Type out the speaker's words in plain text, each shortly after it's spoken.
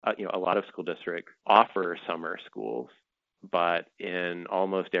a lot of school districts offer summer schools, but in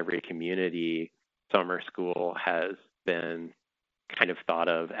almost every community, summer school has been kind of thought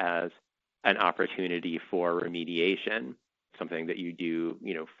of as an opportunity for remediation, something that you do,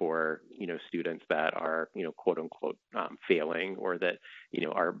 for, students that are, quote unquote, failing, or that,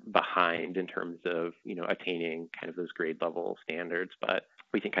 are behind in terms of, attaining kind of those grade level standards. But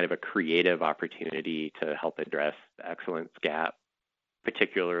we think kind of a creative opportunity to help address the excellence gap,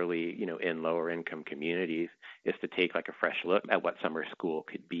 particularly, in lower income communities, is to take like a fresh look at what summer school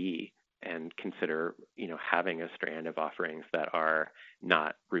could be and consider, having a strand of offerings that are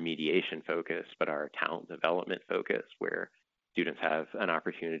not remediation focused, but are talent development focused, where students have an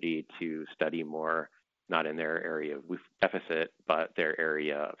opportunity to study more, not in their area of deficit, but their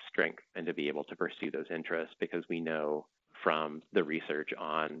area of strength, and to be able to pursue those interests, because we know from the research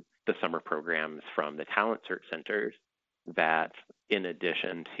on the summer programs from the Talent Search Centers that in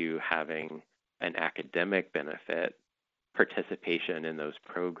addition to having an academic benefit, participation in those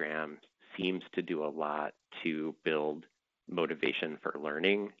programs seems to do a lot to build motivation for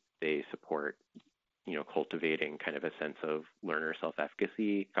learning. They support, cultivating kind of a sense of learner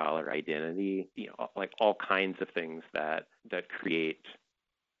self-efficacy, scholar identity, like all kinds of things that create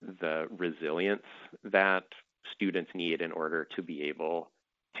the resilience that students need in order to be able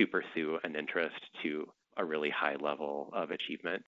to pursue an interest to a really high level of achievement.